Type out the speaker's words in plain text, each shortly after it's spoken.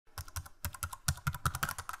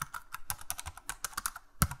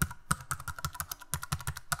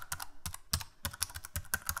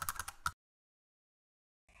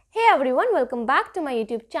everyone, welcome back to my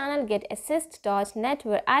YouTube channel getassist.net,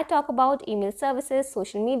 where I talk about email services,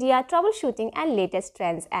 social media, troubleshooting and latest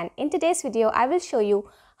trends. And in today's video, I will show you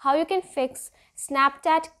how you can fix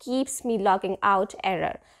Snapchat keeps me logging out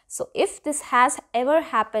error. So if this has ever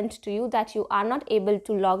happened to you that you are not able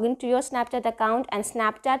to log into your Snapchat account and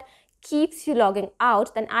Snapchat keeps you logging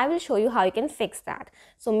out, then I will show you how you can fix that.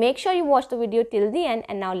 So make sure you watch the video till the end,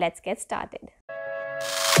 and now let's get started.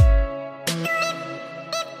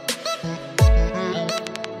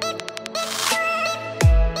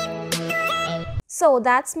 So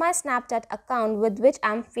that's my Snapchat account with which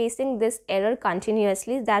I'm facing this error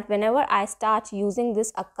continuously, that whenever I start using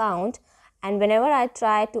this account and whenever I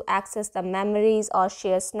try to access the memories or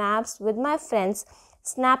share snaps with my friends,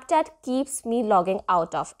 Snapchat keeps me logging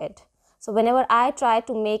out of it. So whenever I try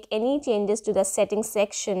to make any changes to the settings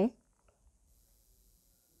section,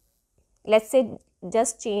 let's say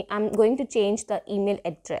I'm going to change the email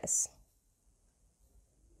address.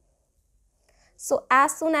 So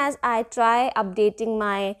as soon as I try updating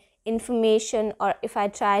my information, or if I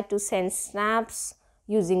try to send snaps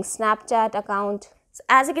using Snapchat account, so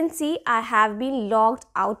as you can see, I have been logged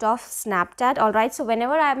out of Snapchat. Alright, so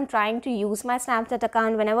whenever I'm trying to use my Snapchat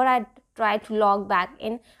account, whenever I try to log back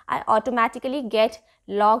in, I automatically get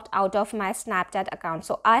logged out of my Snapchat account.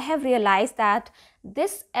 So I have realized that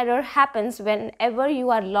this error happens whenever you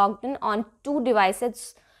are logged in on two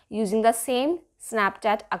devices using the same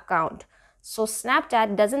Snapchat account. So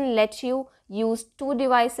Snapchat doesn't let you use two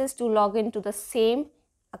devices to log into the same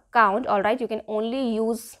account. Alright, you can only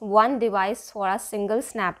use one device for a single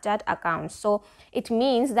Snapchat account. So it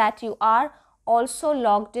means that you are also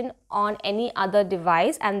logged in on any other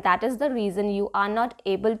device, and that is the reason you are not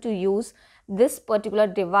able to use this particular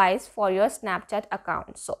device for your Snapchat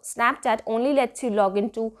account. So Snapchat only lets you log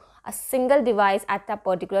into a single device at a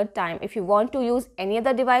particular time. If you want to use any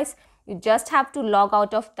other device, you just have to log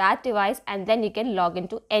out of that device and then you can log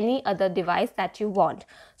into any other device that you want.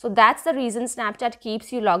 So that's the reason Snapchat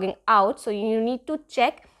keeps you logging out. So you need to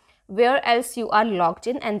check where else you are logged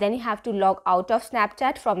in, and then you have to log out of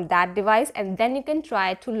Snapchat from that device, and then you can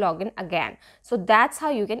try to log in again. So that's how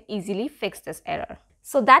you can easily fix this error.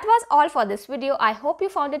 So that was all for this video. I hope you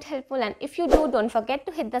found it helpful, and if you do, don't forget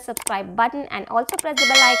to hit the subscribe button and also press the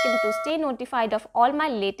bell icon to stay notified of all my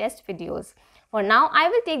latest videos. For now, I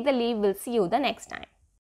will take the leave. We'll see you the next time.